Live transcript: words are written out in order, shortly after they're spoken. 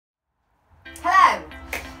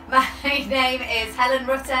My name is Helen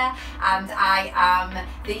Rutter and I am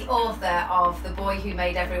the author of The Boy Who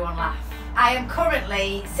Made Everyone Laugh. I am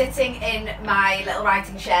currently sitting in my little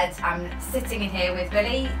writing shed. I'm sitting in here with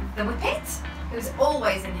Billy the Whippet, who's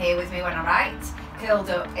always in here with me when I write, curled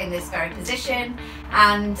up in this very position,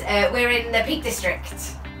 and we're in the Peak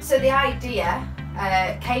District. So the idea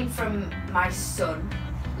came from my son,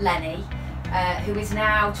 Lenny, who is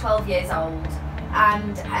now 12 years old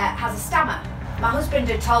and has a stammer. My husband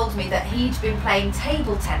had told me that he'd been playing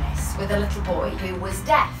table tennis with a little boy who was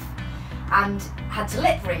deaf and had to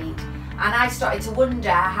lip read. And I started to wonder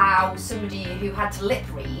how somebody who had to lip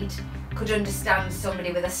read could understand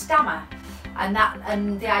somebody with a stammer.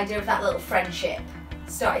 And the idea of that little friendship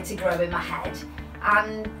started to grow in my head.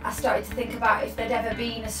 And I started to think about if there'd ever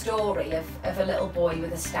been a story of a little boy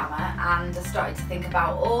with a stammer, and I started to think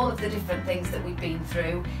about all of the different things that we'd been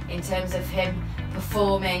through in terms of him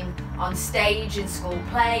performing on stage in school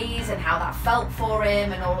plays and how that felt for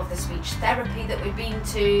him, and all of the speech therapy that we'd been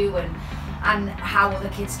to, and how other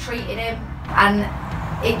kids treated him. And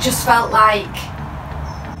it just felt like,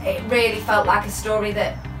 it really felt like a story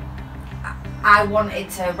that I wanted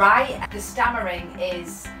to write. The stammering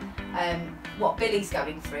is what Billy's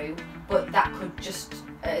going through, but that could just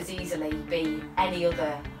as easily be any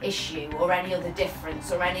other issue or any other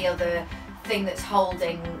difference or any other thing that's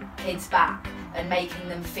holding kids back and making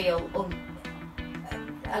them feel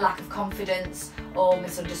a lack of confidence or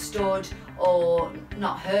misunderstood or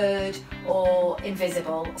not heard or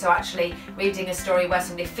invisible. So actually reading a story where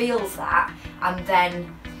somebody feels that and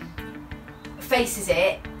then faces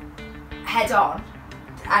it head on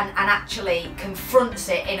and actually confronts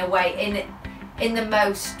it in a way, in the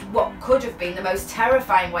most, what could have been the most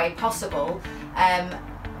terrifying way possible, and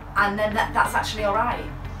then that's actually all right.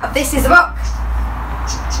 This is a book.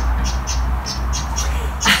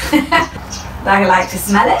 I like to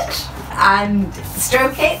smell it and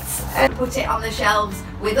stroke it and put it on the shelves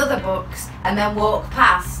with other books and then walk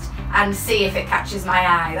past and see if it catches my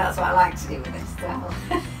eye. That's what I like to do with it as well.